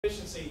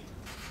efficiency,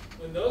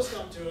 when those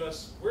come to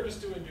us, we're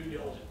just doing due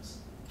diligence.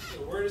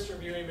 We're just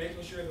reviewing,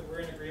 making sure that we're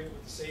in agreement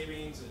with the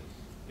savings and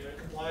it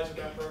complies with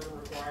our program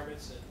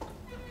requirements.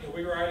 And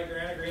we write a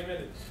grant agreement,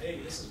 and hey,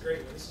 this is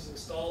great. When this is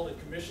installed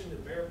and commissioned and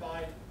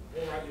verified,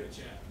 we'll write you a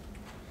check.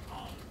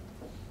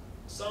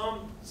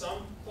 Some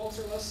folks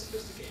are less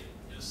sophisticated.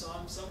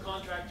 Some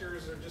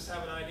contractors are just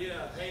have an idea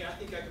of, hey, I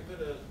think I can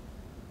put a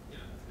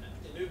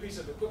new piece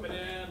of equipment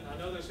in. I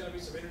know there's going to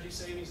be some energy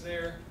savings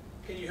there.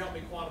 Can you help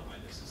me quantify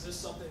this? Is this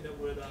something that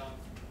would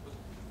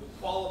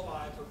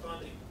qualify for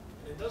funding?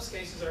 And in those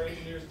cases, our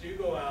engineers do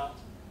go out,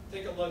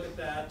 take a look at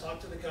that, talk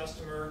to the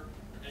customer,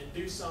 and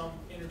do some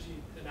energy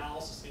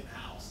analysis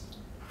in-house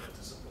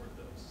to support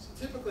those.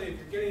 So typically, if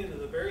you're getting into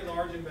the very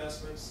large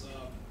investments,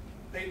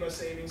 paid by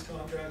savings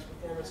contracts,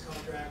 performance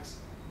contracts,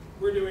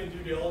 we're doing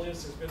due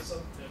diligence. There's been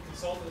some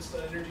consultants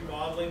done energy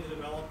modeling to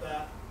develop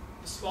that.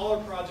 The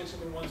smaller projects are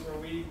the ones where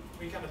we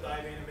kind of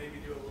dive in and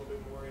maybe do a little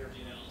bit more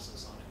energy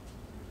analysis on it.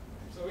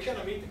 So we kind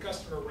of meet the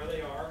customer where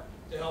they are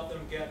to help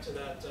them get to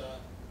that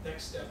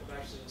next step of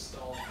actually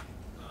installing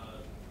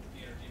the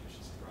energy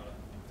efficiency product.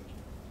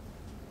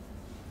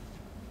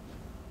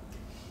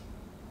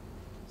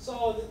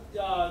 So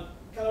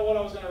kind of what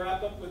I was going to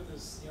wrap up with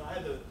is, I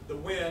had the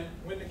when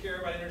to care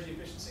about energy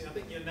efficiency. And I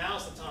think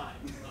now's the time.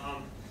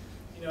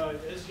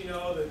 As you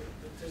know,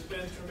 there's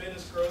been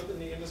tremendous growth in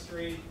the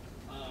industry.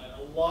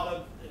 A lot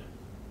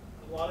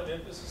of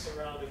emphasis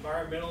around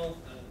environmental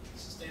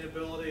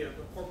sustainability of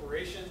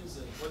corporations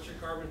and what's your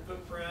carbon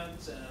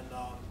footprint,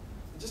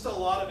 and just a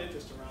lot of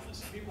interest around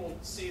this. People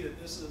see that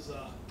this is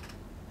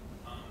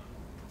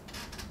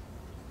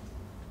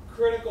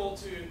critical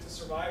to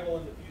survival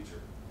in the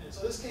future. And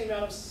so this came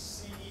out of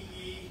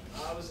CEE.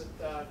 I was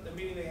at the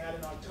meeting they had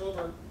in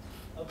October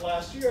of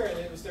last year, and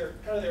it was their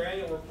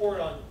annual report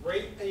on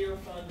ratepayer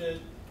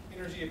funded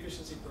energy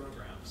efficiency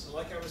programs. So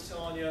like I was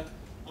telling you,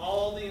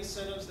 all the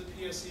incentives that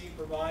PSE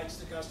provides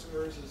to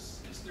customers is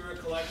through a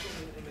collection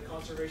in the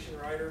conservation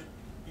rider.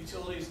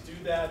 Utilities do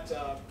that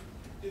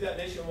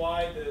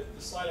nationwide.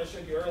 The slide I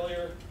showed you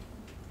earlier,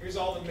 here's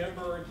all the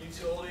member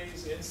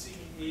utilities in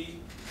CEE.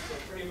 So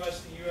pretty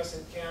much the US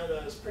and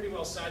Canada is pretty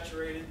well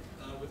saturated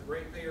with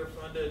ratepayer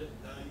funded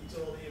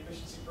utility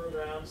efficiency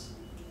programs.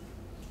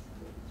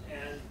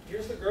 And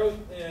here's the growth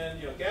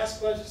in gas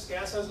budgets.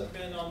 Gas hasn't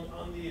been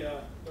on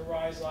the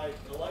rise like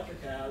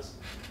electric has,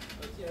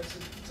 but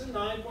it's a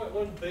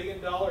 $9.1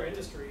 billion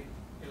industry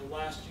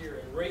last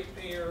year in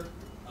ratepayer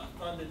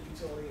funded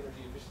utility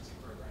energy efficiency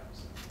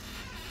programs.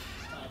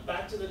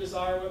 Back to the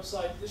Desire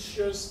website. This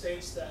shows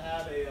states that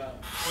have a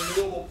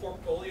renewable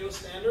portfolio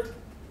standard.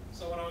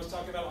 So when I was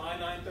talking about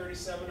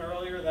I-937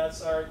 earlier,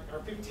 that's our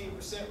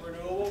 15%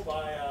 renewable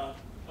by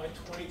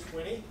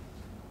 2020,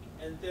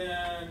 and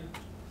then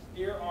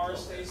here are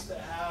states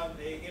that have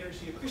an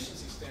energy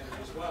efficiency standard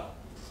as well.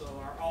 So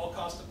our all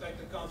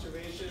cost-effective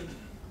conservation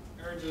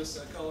earns us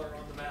a color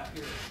on the map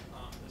here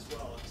as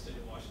well in the state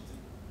of Washington.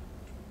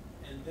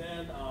 And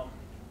then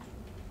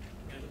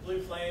the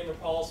blue flame are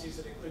policies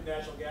that include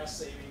natural gas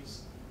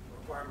savings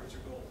requirements or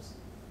goals.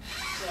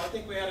 So I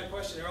think we had a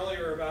question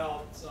earlier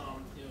about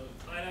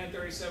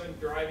I-937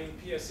 driving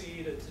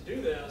PSE to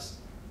do this.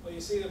 Well,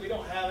 you see that we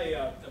don't have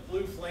a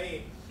blue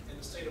flame in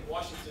the state of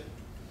Washington.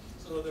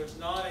 So there's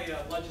not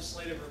a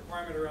legislative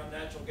requirement around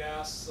natural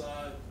gas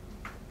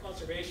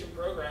conservation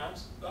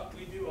programs, but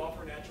we do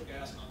offer natural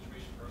gas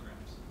conservation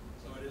programs.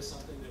 So it is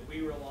something that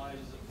we realize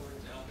is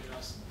important to helping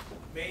us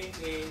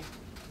maintain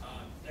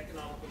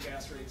economical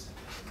gas rates and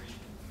conservation.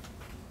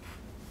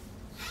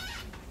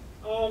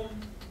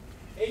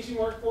 Aging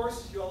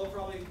workforce, you all have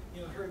probably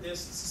heard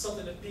this. This is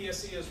something that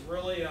PSE is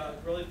really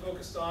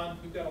focused on.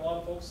 We've got a lot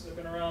of folks that have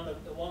been around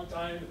a long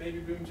time. The baby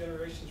boom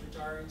generation is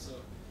retiring, so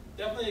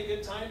definitely a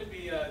good time to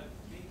be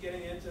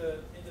getting into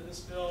this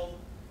field.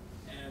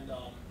 And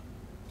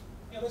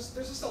there's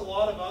just a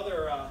lot of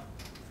other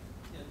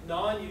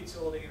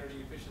non-utility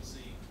energy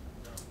efficiency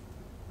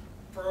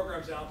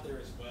programs out there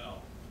as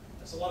well.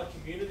 There's a lot of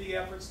community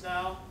efforts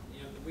now.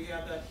 We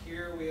have that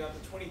here. We have the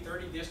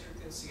 2030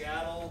 district in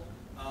Seattle,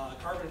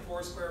 Carbon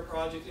Foursquare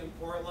project in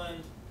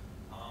Portland.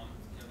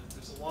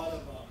 There's a lot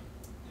of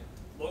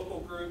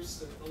local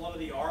groups. A lot of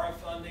the ARA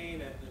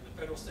funding and the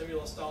federal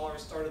stimulus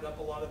dollars started up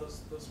a lot of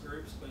those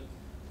groups. But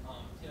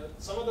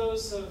some of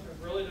those have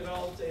really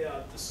developed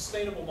a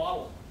sustainable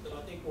model that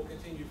I think will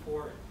continue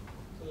forward.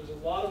 So there's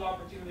a lot of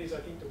opportunities, I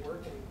think, to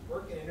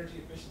work in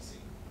energy efficiency.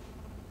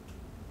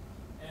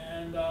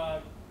 And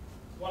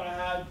what I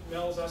had,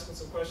 Mel was asking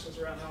some questions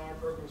around how our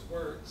programs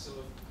work. So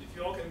if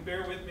you all can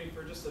bear with me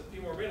for just a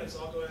few more minutes,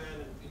 I'll go ahead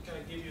and kind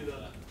of give you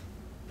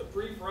the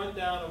brief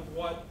rundown of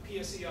what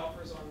PSE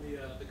offers on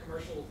the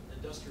commercial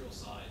industrial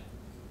side.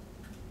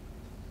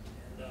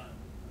 And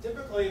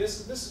typically,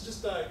 this is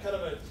just a kind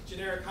of a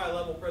generic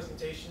high-level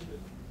presentation.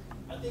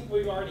 But I think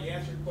we've already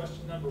answered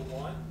question number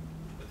one.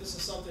 But this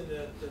is something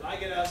that I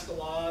get asked a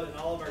lot, and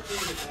all of our team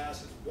gets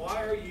asked, is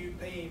why are you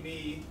paying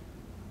me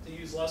to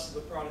use less of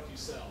the product you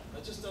sell?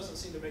 That just doesn't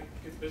seem to make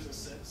good business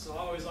sense. So I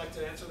always like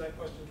to answer that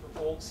question for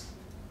folks.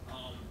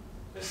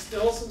 There's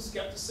still some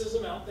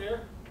skepticism out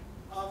there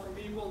from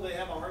people. They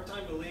have a hard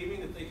time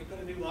believing that they can put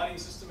a new lighting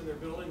system in their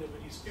building that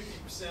would use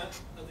 50%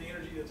 of the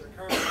energy that their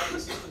current lighting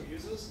system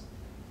uses.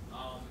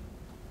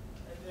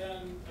 And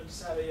then I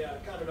just have a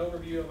kind of an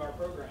overview of our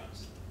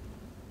programs.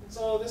 And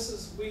so this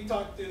is, we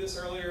talked through this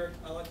earlier.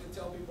 I like to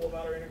tell people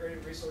about our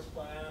integrated resource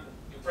plan.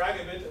 And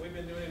brag a bit that we've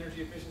been doing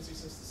energy efficiency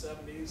since the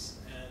 70s.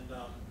 And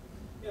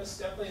it's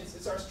definitely,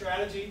 it's our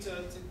strategy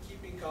to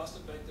keeping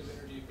cost-effective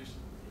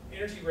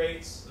energy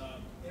rates,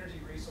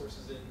 energy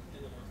resources in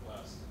the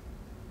Northwest.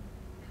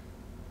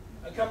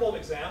 A couple of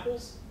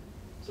examples.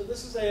 So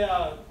this is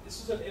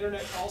an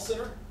internet call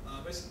center.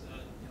 Basically,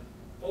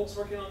 folks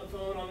working on the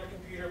phone, on their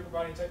computer,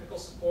 providing technical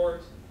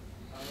support.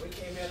 We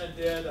came in and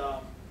did,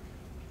 I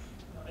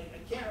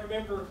can't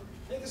remember,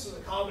 I think this was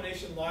a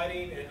combination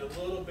lighting and a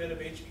little bit of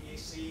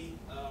HVAC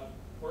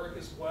work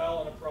as well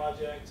on a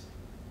project.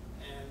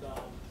 And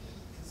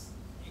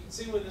you can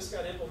see when this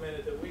got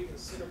implemented that we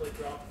considerably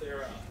dropped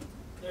their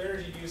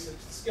energy usage.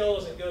 The scale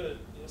doesn't go to,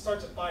 it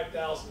starts at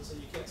 5,000, so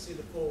you can't see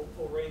the full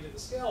range of the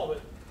scale,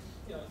 but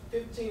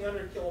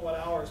 1,500 kilowatt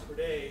hours per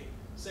day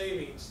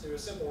savings through a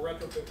simple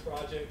retrofit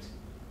project.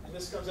 And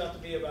this comes out to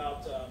be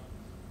about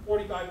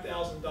 $45,000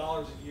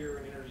 a year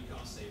in energy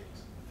cost savings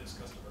that this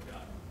customer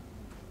got.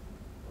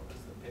 What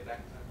was the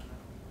payback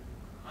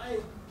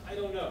time? I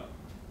don't know.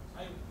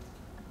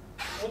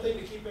 One thing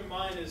to keep in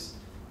mind is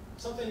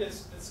something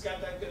that's got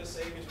that good of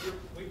savings,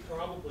 we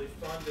probably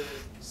funded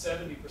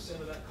 70%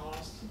 of that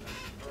cost,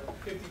 or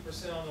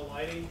 50% on the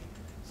lighting.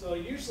 So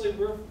usually if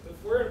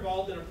we're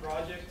involved in a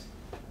project,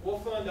 we'll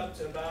fund up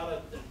to about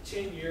a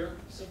 10-year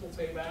simple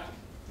payback.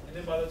 And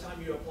then by the time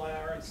you apply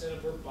our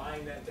incentive, we're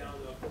buying that down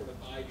to a 4 to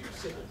 5 year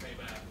simple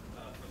payback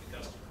for the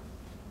customer.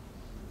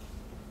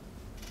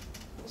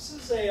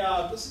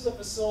 This is a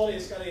facility.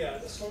 It's got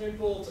a swimming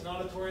pool. It's an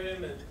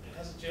auditorium, and it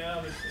has a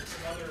gym and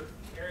some other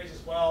areas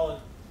as well.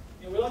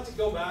 And we like to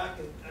go back,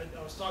 and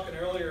I was talking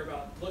earlier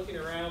about looking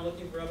around,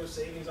 looking for other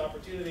savings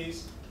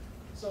opportunities.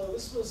 So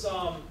this was,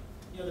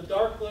 the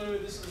dark blue.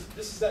 This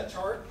is that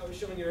chart I was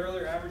showing you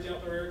earlier, average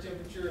outdoor air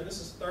temperature, and this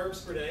is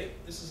therms per day.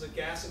 This is a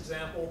gas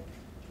example.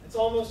 It's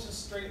almost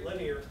just straight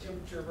linear,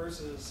 temperature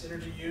versus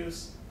energy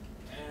use.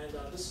 And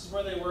this is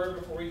where they were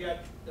before we got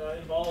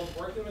involved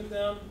working with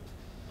them.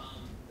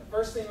 The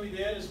first thing we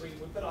did is we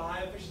put a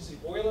high efficiency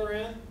boiler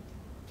in,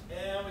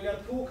 and we got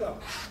a pool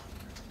cover.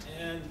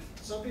 And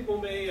some people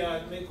may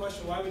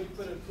question, why would you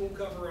put a pool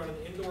cover on an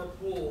indoor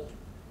pool?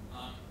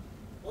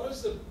 What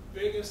is the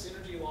biggest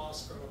energy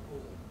loss from a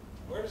pool?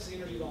 Where does the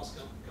energy loss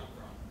come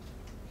from?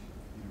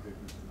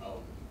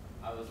 Oh,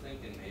 I was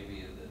thinking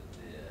maybe that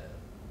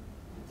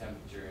the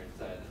temperature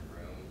inside the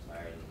room is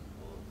higher than the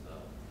pool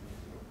itself,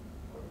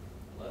 or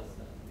less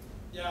than.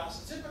 Yeah,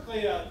 so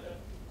typically the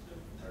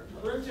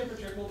room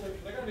temperature, pool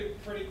temperature, they're going to be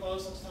pretty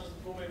close. Sometimes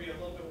the pool may be a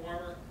little bit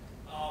warmer.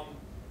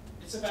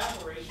 It's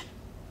evaporation.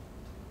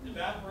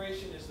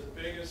 Evaporation is the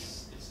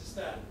biggest. It's just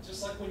that,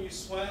 just like when you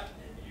sweat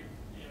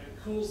and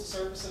it cools the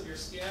surface of your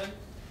skin,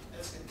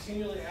 that's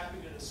continually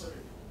happening in a swimming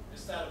pool.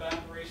 It's that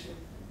evaporation.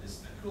 This is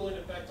the cooling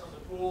effect on the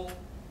pool,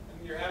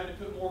 and you're having to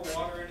put more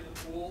water into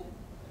the pool,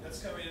 and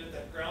that's coming in at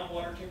that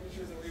groundwater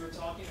temperature that we were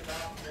talking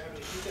about. You're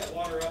having to heat that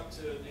water up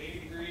to an 80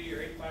 degree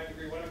or 85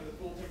 degree, whatever the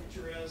pool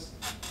temperature is.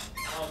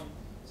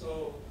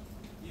 So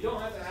you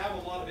don't have to have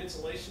a lot of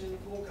insulation in the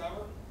pool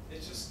cover.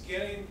 It's just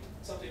getting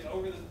something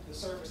over the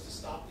surface to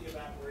stop the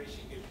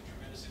evaporation, gives you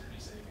tremendous energy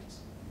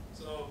savings.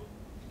 So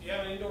if you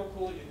have an indoor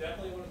pool, you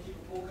definitely want to keep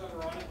a pool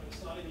cover on it when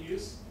it's not in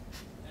use.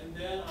 And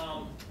then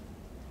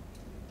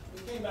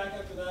we came back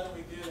after that and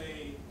we did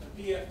a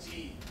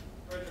PFT,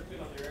 retrofit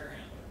on their air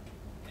handler,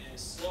 and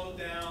slowed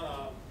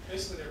down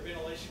basically their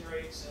ventilation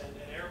rates and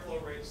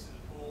airflow rates to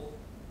the pool.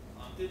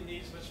 Didn't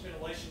need as much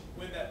ventilation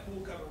when that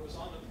pool cover was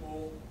on the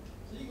pool.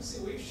 So you can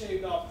see we've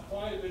shaved off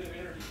quite a bit of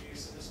energy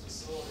use in this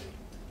facility.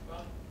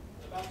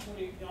 About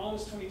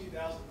almost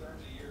 22,000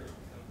 therms a year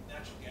of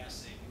natural gas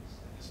savings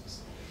in this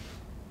facility.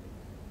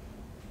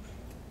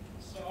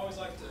 So I always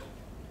like to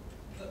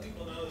let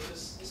people know that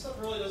this stuff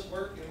really does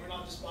work, and we're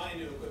not just buying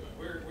new equipment.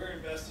 We're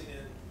investing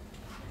in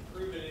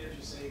proven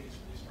energy savings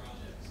for these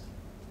projects.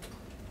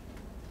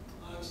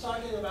 I was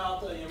talking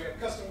about we have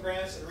custom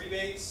grants and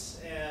rebates,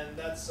 and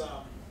that's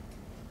I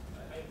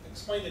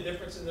explained the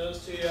difference in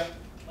those to you.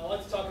 I'd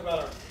like to talk about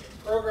our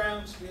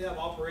programs. We have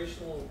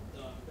operational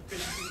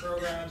efficiency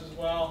programs as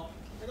well.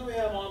 And then we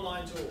have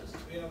online tools.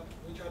 We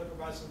try to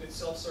provide some good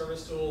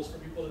self-service tools for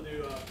people to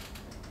do,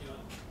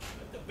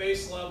 at the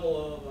base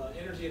level of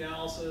energy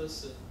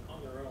analysis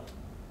on their own.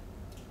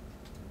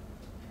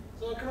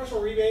 So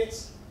commercial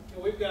rebates,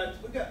 we've got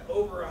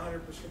over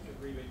 100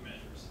 prescriptive rebate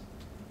measures.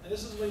 And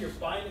this is when you're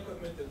buying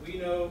equipment that we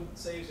know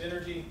saves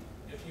energy.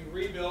 If you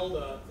rebuild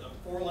a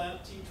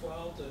 4-lamp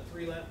T12 to a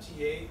 3-lamp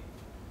T8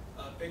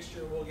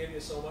 fixture, we'll give you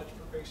so much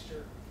per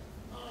fixture.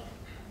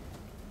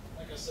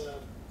 Like I said,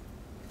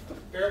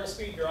 variable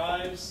speed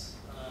drives,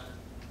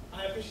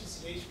 high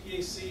efficiency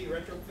HVAC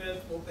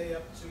retrofit, we'll pay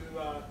up to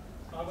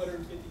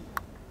 $550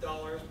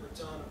 per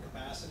ton of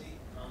capacity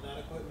on that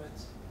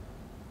equipment.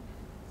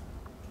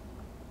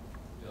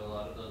 Do a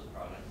lot of those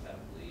products have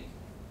bleed?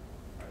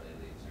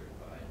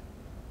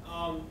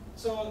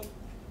 So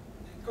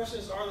the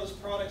question is, are those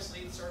products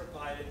LEED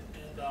certified?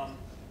 And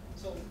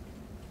so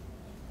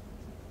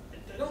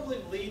I don't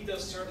believe LEED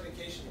does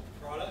certification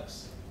of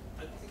products.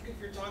 I think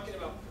if you're talking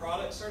about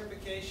product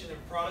certification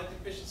and product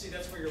efficiency,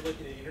 that's where you're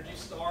looking at Energy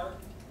Star.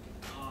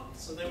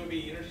 So they would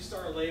be Energy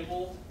Star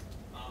labeled.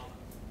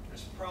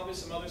 There's probably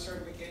some other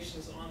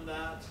certifications on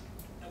that.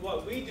 And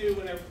what we do,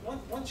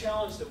 one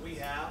challenge that we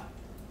have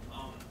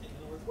in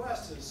the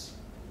Northwest is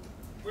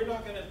we're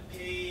not going to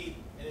pay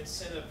an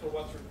incentive for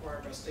what's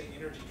required by state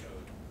energy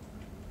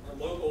code or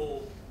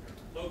local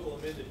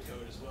amended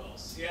code as well.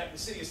 The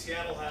city of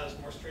Seattle has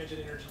more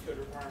stringent energy code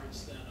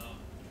requirements than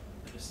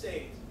the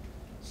state.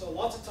 So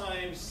lots of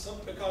times,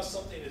 because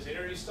something is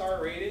Energy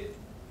Star rated,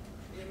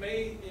 it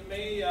may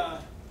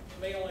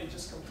only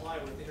just comply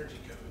with energy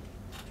code.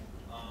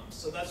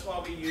 So that's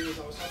why we use,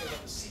 I was talking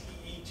about the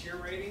CEE tier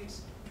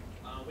ratings.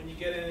 When you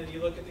get in and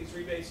you look at these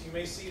rebates, you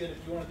may see that if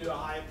you want to do a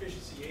high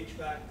efficiency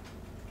HVAC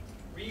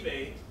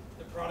rebate,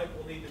 the product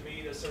will need to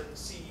meet a certain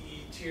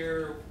CEE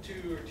tier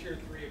 2 or tier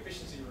 3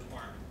 efficiency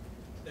requirement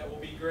that will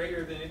be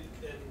greater than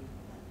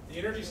the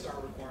Energy Star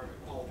requirement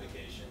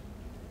qualification.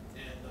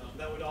 And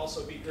that would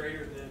also be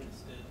greater than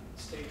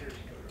state energy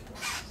code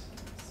requirements.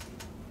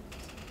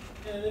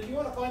 And if you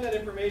want to find that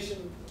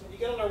information, when you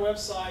get on our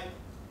website,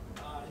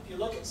 if you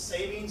look at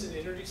savings in the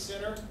Energy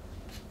Center,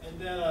 and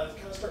then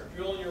kind of start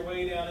drilling your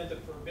way down into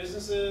for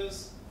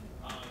businesses,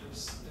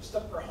 there's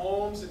stuff for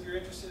homes if you're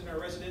interested in our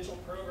residential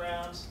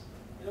programs.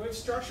 And we've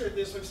structured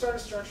this, we've started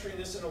structuring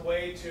this in a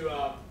way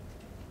to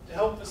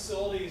help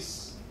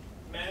facilities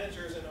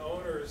managers and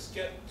owners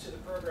get to the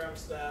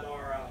programs that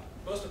are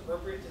most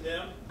appropriate to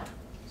them.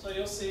 So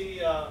you'll see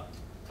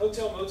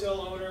hotel,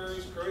 motel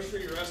owners,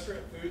 grocery,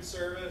 restaurant, food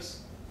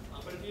service.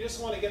 But if you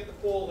just want to get the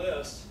full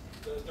list,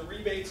 the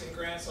rebates and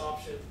grants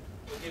option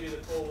will give you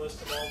the full list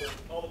of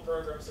all the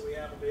programs that we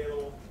have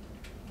available.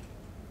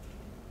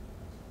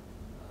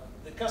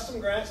 The custom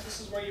grants, this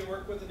is where you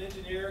work with an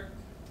engineer,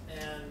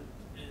 and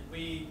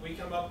we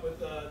come up with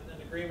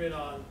an agreement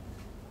on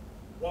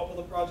what will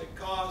the project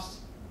cost,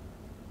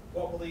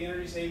 what will the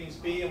energy savings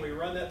be, and we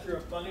run that through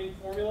a funding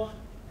formula.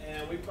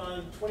 And we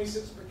fund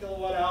 26 per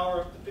kilowatt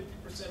hour up to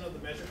 50% of the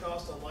measure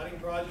cost on lighting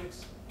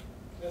projects.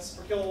 That's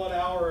per kilowatt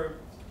hour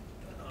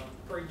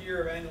per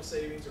year of annual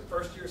savings or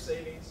first year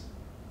savings.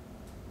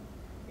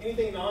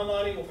 Anything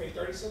non-lighting will pay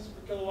 30 cents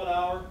per kilowatt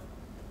hour.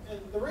 And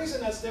the reason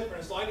that's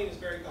different is lighting is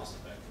very cost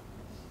effective.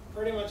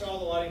 Pretty much all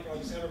the lighting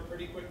projects have a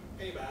pretty quick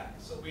payback,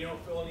 so we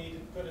don't feel a need to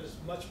put as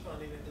much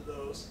funding into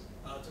those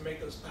to make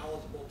those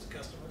palatable to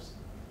customers.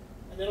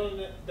 And then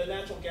on the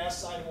natural gas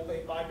side, we'll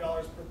pay $5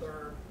 per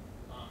therm,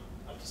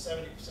 up to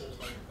 70% of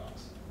the labor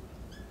cost.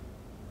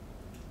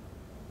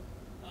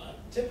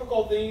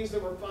 Typical things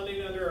that we're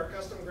funding under our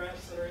custom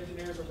grants that our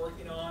engineers are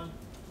working on.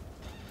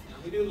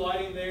 We do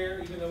lighting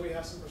there, even though we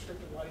have some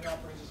prescriptive lighting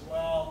offerings as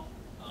well.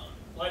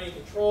 Lighting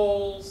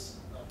controls,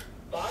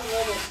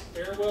 bi-level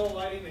stairwell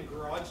lighting and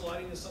garage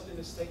lighting is something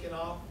that's taken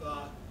off.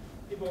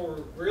 People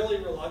were really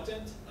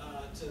reluctant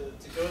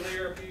to go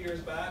there a few years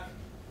back,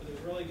 but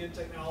there's really good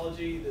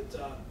technology that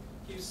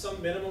keeps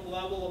some minimum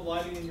level of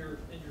lighting in your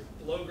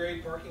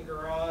below-grade parking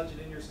garage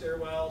and in your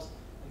stairwells.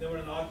 And then when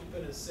an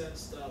occupant is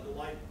sensed, the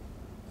light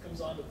comes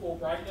on to full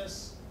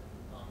brightness.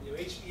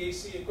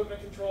 HVAC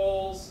equipment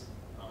controls.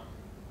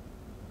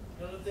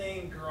 Another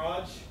thing,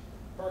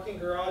 parking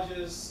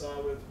garages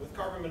with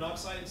carbon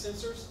monoxide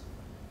sensors.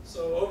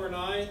 So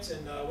overnight,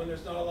 and when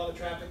there's not a lot of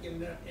traffic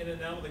in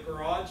and out of the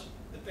garage,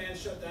 the fans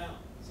shut down.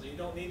 So you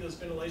don't need those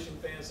ventilation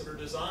fans that are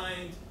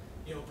designed,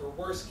 for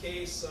worst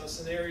case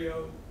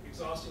scenario,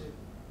 exhausting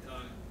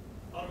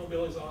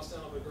automobile exhaust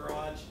out of a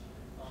garage.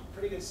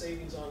 Pretty good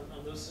savings on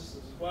those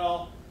systems as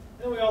well.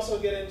 And then we also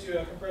get into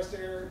compressed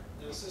air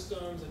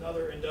systems and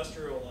other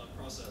industrial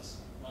process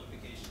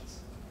modifications.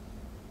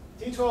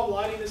 T12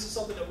 lighting, this is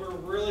something that we're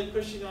really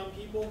pushing on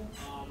people.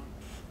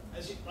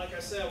 Like I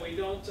said, we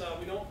don't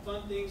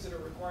fund things that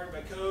are required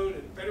by code,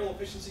 and federal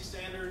efficiency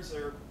standards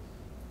are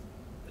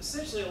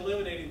essentially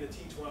eliminating the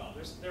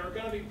T12. There are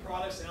going to be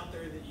products out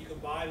there that you can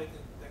buy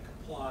that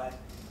comply,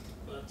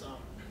 but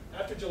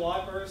after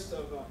July 1st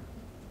of,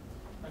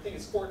 I think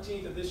it's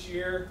 14th of this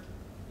year,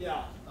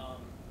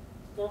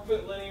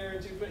 4-foot linear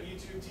and 2-foot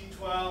U-tube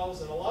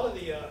T12s, and a lot of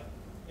the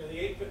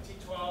 8-foot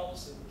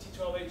T12s and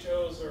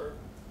T12HOs are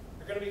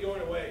going to be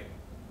going away.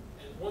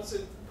 And once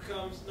it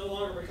no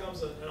longer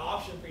becomes an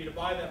option for you to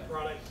buy that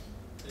product,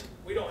 then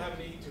we don't have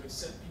a need to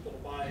incent people to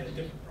buy a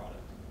different product.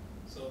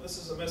 So this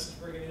is a message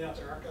we're getting out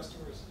to our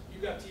customers. If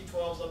you've got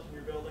T12s up in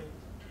your building,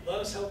 let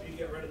us help you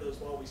get rid of those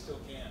while we still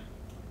can.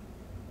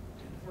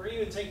 And we're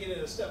even taking it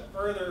a step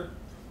further.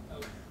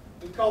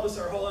 We call this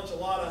our whole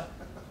enchilada,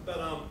 but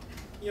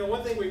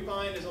one thing we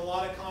find is a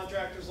lot of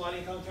contractors,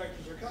 lighting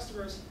contractors or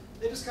customers,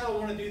 they just kind of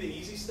want to do the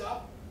easy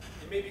stuff.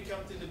 Maybe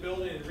come through the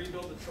building and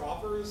rebuild the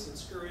troffers and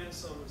screw in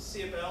some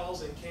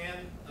CFLs and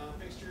can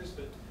fixtures,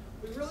 but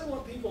we really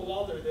want people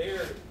while they're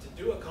there to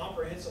do a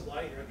comprehensive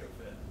lighting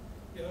retrofit.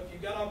 If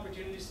you've got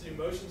opportunities to do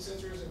motion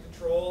sensors and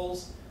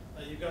controls,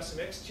 you've got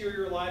some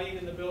exterior lighting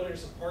in the building or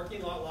some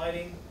parking lot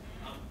lighting,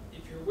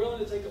 if you're willing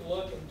to take a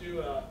look and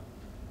do a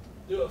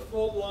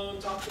full-blown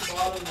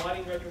top-to-bottom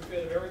lighting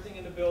retrofit of everything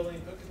in the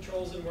building, put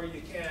controls in where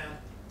you can,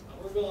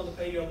 we're willing to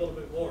pay you a little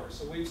bit more.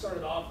 So we've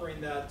started offering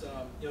that,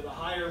 the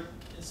higher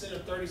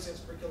incentive 30 cents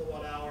per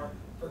kilowatt hour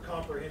for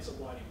comprehensive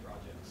lighting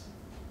projects.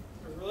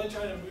 We're really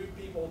trying to move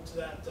people to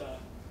that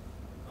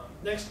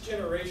next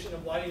generation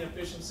of lighting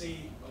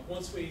efficiency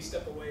once we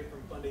step away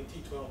from funding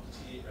T12 to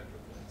T8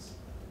 retrofits.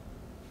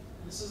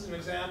 And this is an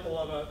example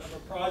of a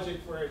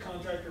project where a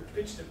contractor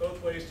pitched it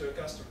both ways to a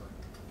customer.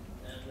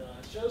 And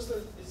it shows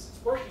that it's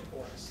working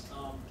for us.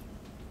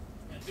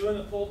 And doing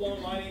the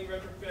full-blown lighting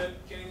retrofit,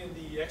 getting in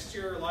the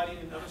exterior lighting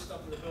and other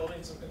stuff in the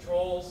building, some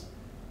controls.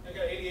 I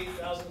got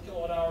 88,000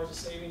 kilowatt hours of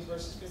savings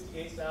versus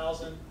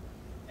 58,000.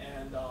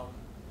 And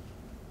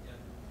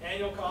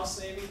annual cost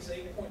savings,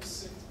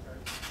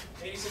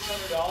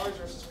 $8,600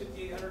 versus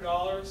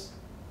 $5,800.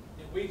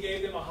 And we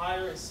gave them a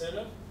higher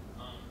incentive,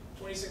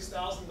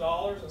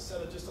 $26,000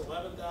 instead of just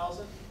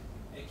 $11,000.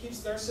 It keeps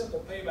their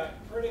simple payback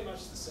pretty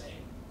much the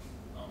same.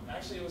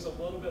 Actually, it was a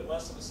little bit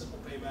less of a simple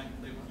payback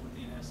if they went with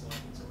the enhanced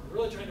lighting. So we're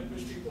really trying to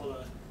push people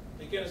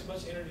to get as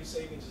much energy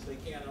savings as they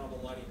can out of the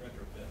lighting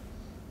retrofit.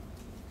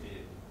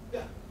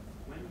 Yeah.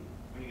 When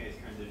you guys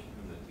transition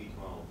from the T12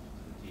 to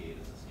the T8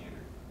 as a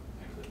standard,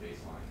 kind of the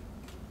baseline,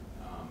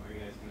 are you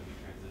guys going to be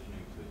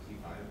transitioning to a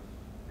T5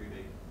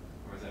 rebate,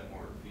 or is that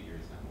more a few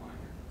years down the line?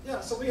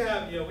 Yeah. So we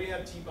have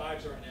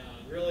T5s right now,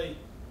 and really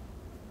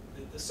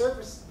the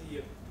surface,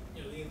 the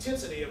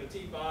intensity of a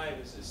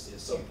T5 is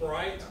so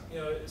bright.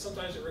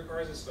 Sometimes it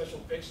requires a special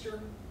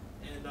fixture,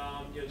 and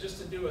just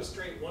to do a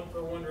straight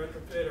one-for-one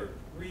retrofit or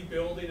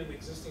rebuilding an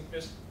existing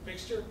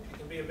fixture, it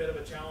can be a bit of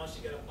a challenge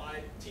to get a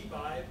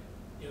T5,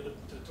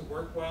 to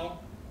work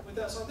well with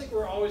that. So I think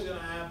we're always going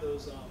to have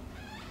those,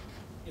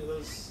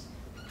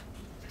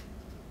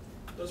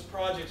 those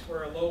projects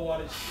where a low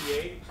wattage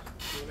T8,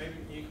 maybe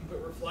you can put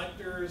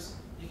reflectors.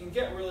 You can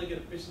get really good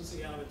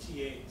efficiency out of a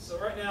T8. So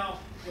right now,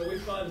 we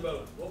fund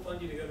both. We'll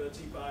fund you to go to a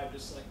T5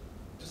 just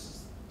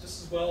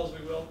as well as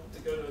we will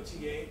to go to a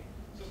T8.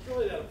 So it's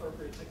really that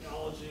appropriate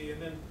technology.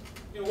 And then,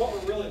 what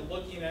we're really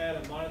looking at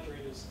and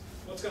monitoring is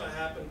what's going to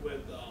happen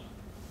with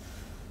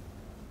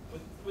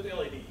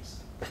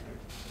LEDs.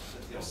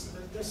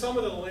 There's some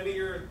of the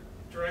linear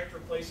direct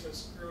replacement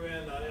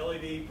screw-in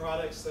LED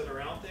products that are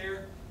out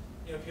there.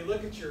 If you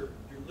look at your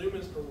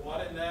lumens per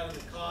watt in that and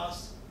the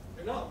cost,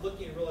 they're not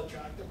looking real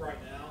attractive right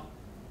now,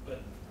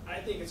 but I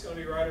think it's going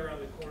to be right around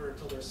the corner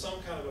until there's some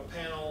kind of a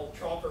panel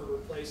dropper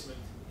replacement,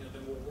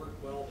 that will work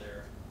well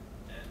there.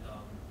 And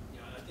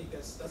I think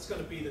that's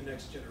going to be the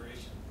next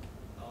generation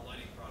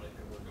lighting product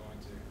that we're going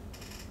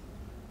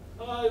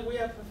to. We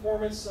have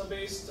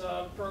performance-based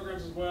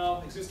programs as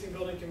well, existing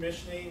building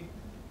commissioning.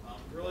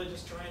 Really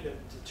just trying to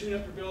tune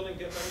up your building,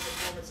 get better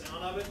performance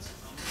out of it.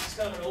 It's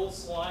kind of an old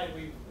slide.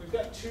 We've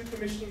got 2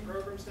 commissioning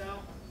programs now.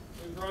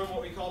 We've run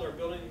what we call our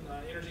building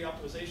energy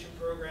optimization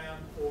program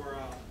for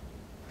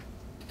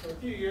a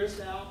few years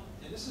now,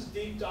 and this is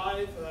deep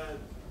dive,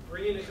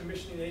 bringing a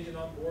commissioning agent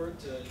on board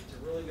to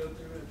really go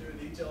through and do a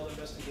detailed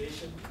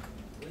investigation.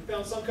 We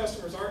found some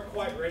customers aren't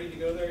quite ready to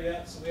go there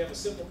yet, so we have a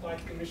simplified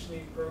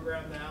commissioning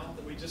program now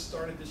that we just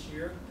started this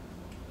year.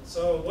 And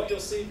so what you'll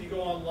see if you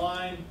go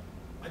online,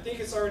 I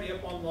think it's already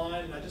up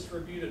online, and I just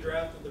reviewed a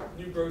draft of the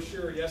new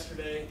brochure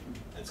yesterday.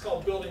 It's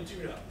called Building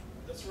Tune-Up.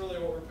 That's really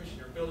what we're pushing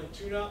here, building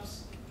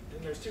tune-ups.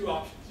 And there's 2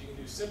 options. You can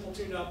do simple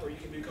tune-up or you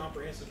can do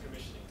comprehensive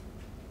commissioning.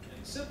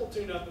 And simple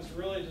tune-up is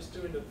really just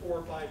doing the 4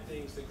 or 5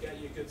 things that get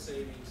you good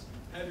savings.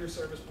 Have your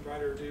service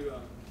provider do,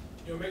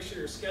 make sure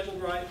you're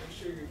scheduled right, make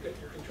sure you're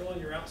controlling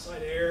your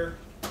outside air,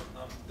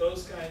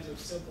 those kinds of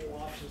simple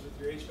options with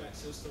your HVAC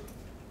system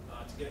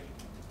to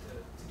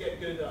get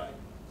good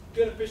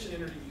efficient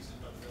energy usage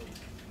by the building.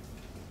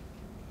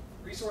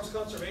 Resource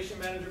Conservation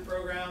Manager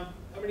program.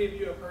 How many of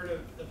you have heard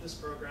of this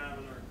program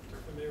and are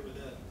familiar with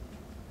it?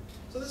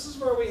 So this is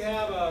where we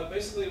have,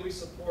 basically we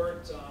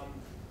support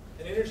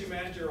an energy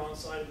manager on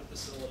site of the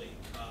facility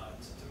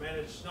to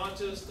manage not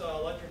just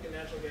electric and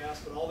natural gas,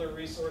 but all their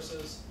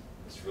resources.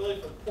 It's really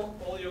for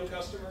portfolio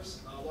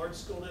customers, large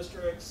school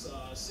districts,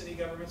 city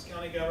governments,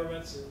 county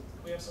governments, and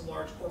we have some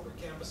large corporate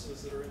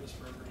campuses that are in this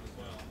program as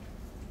well.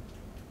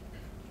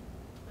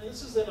 And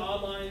this is an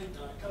online,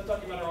 kind of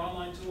talking about our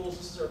online tools.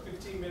 This is our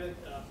 15-minute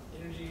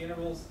energy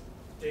intervals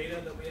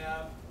data that we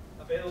have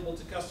available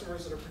to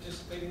customers that are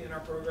participating in our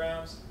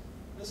programs.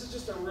 This is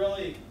just a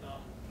really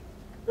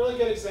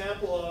good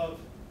example of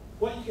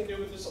what you can do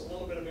with just a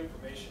little bit of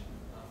information.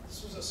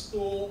 This was a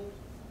school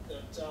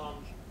that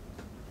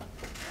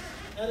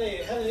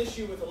had an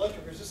issue with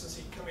electric resistance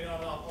heat coming on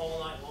and off all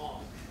night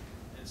long.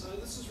 And so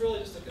this is really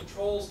just a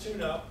controls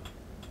tune-up.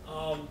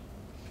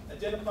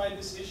 Identified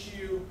this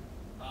issue,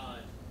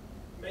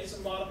 made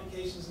some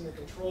modifications in the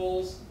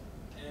controls,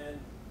 and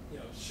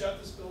shut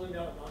this building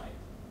down at night.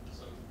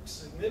 So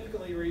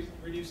significantly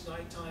reduced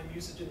nighttime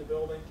usage in the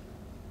building.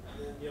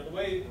 And then, the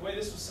way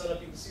this was set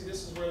up, you can see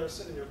this is where they're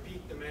setting their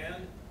peak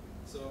demand.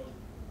 So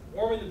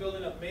warming the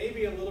building up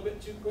maybe a little bit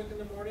too quick in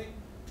the morning.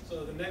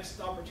 So the next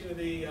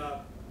opportunity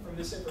from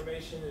this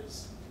information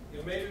is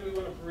maybe we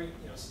want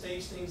to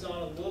stage things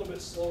on a little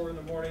bit slower in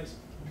the mornings,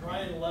 try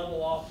and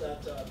level off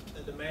that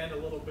the demand a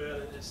little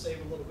bit and save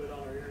a little bit on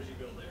our energy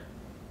bill there.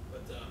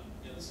 But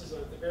this is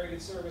a very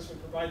good service we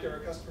provide to our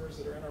customers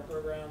that are in our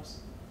programs.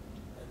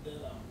 And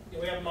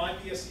then we have my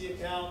PSE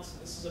account.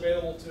 This is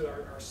available to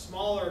our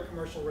smaller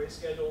commercial rate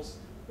schedules,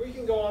 where you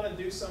can go on and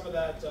do some of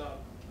that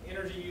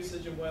energy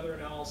usage and weather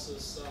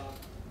analysis,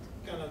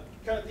 kind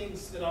of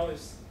things that I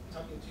was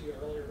talking to you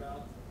earlier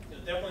about.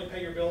 Definitely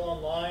pay your bill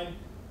online.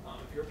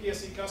 If you're a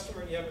PSE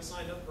customer and you haven't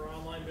signed up for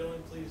online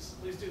billing, please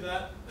do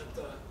that.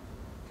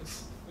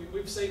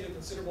 We've saved a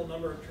considerable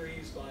number of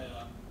trees by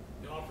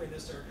offering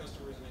this to our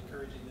customers and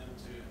encouraging them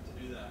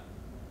to do that.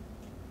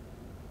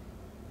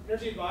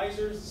 Energy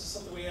advisors, this is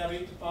something we have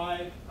 8 to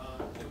 5,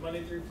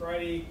 Monday through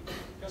Friday.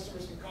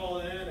 Customers can call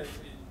in and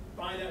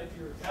find out if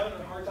you're having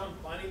a hard time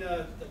finding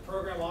the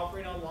program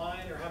offering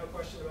online, or have a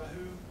question about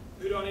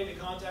who do I need to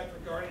contact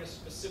regarding a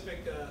specific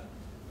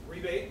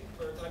rebate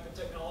for a type of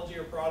technology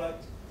or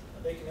product.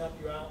 They can help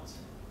you out.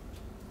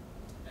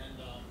 And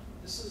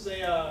this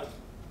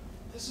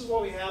is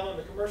what we have on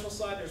the commercial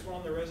side. There's one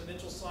on the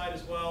residential side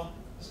as well.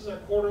 This is our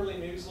quarterly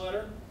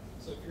newsletter.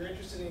 So if you're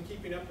interested in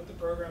keeping up with the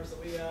programs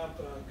that we have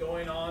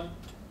going on,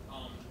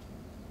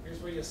 here's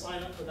where you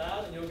sign up for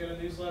that, and you'll get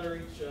a newsletter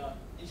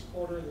each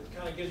quarter that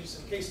kind of gives you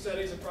some case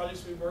studies of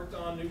projects we've worked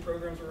on, new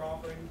programs we're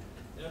offering,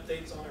 and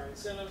updates on our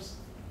incentives.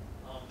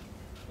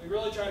 We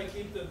really try to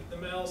keep the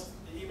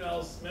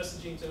emails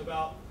messaging to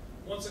about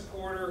once a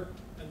quarter,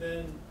 and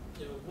then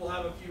we'll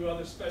have a few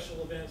other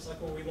special events,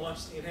 like when we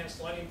launched the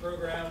Enhanced Lighting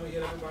Program. We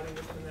hit everybody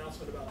with an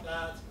announcement about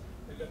that.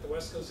 We've got the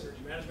West Coast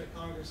Energy Management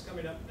Congress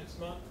coming up next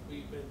month.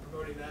 We've been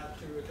promoting that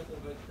through a couple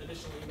of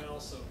additional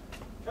emails. So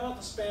try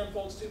not to spam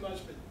folks too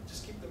much, but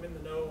just keep them in the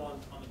know on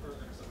the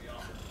programs that we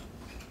offer.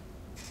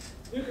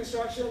 New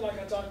construction, like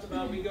I talked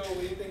about, we go with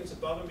anything that's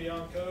above and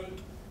beyond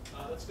code.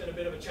 That's been a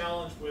bit of a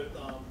challenge with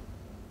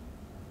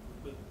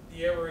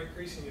the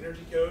ever-increasing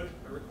energy code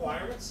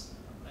requirements.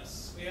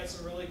 We had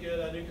some really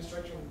good new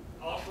construction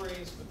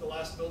offerings with the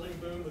last building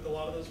boom with a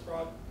lot of those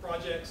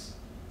projects.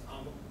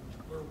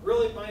 We're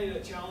really finding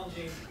it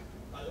challenging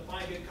to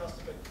find good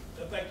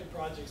cost-effective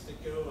projects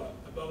that go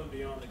above and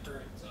beyond the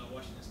current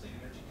Washington State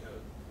Energy Code.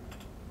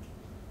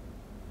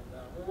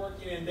 And, we're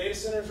working in data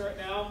centers right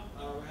now.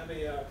 We have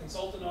a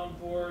consultant on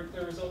board,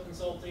 Clear Result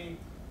Consulting,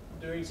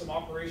 doing some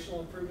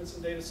operational improvements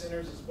in data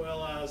centers, as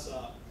well as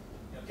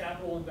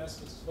capital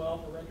investments as well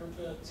for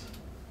retrofits.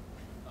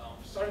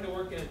 Starting to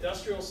work in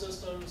industrial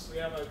systems. We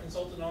have a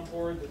consultant on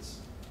board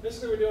that's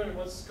basically, we're doing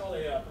what's called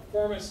a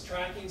performance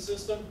tracking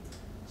system.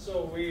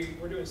 So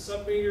we're doing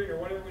sub-metering or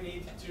whatever we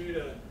need to do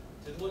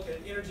to look at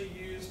energy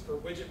used per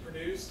widget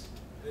produced,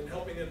 and then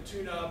helping them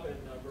tune up and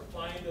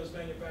refine those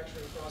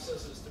manufacturing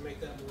processes to make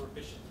that more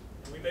efficient.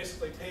 And we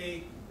basically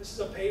this is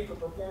a pay for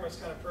performance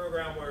kind of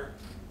program where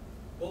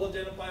we'll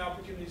identify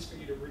opportunities for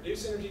you to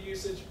reduce energy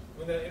usage.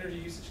 When that energy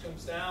usage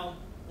comes down,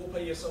 we'll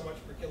pay you so much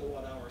per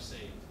kilowatt hour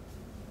saved.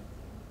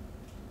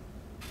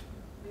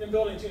 And then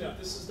building tune-up.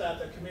 This is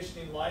the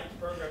commissioning light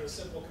program, the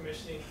simple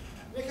commissioning.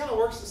 And it kind of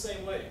works the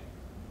same way.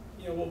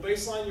 We'll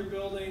baseline your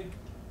building,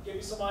 give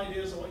you some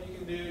ideas of what you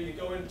can do. You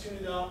go in, tune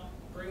it up,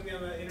 bring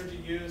them the energy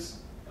use,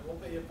 and we'll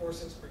pay you 4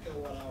 cents per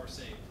kilowatt hour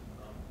saved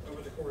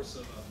over the course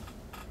of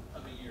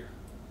a year.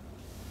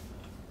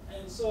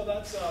 And so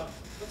that's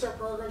our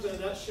programs in a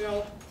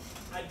nutshell.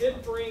 I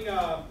did bring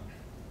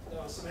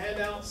some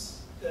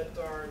handouts that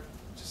are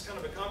just kind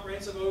of a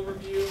comprehensive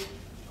overview.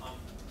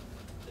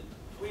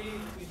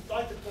 We'd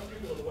like to put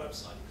people to the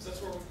website, because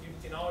that's where you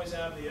can always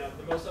have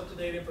the most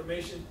up-to-date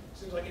information.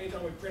 Seems like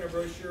anytime we print a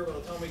brochure, by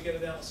the time we get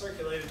it out and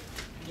circulated,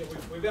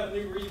 we've got a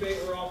new rebate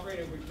we're offering,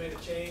 and we've made a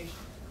change.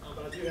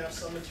 But I do have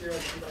some materials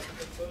if you'd like to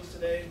put those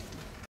today.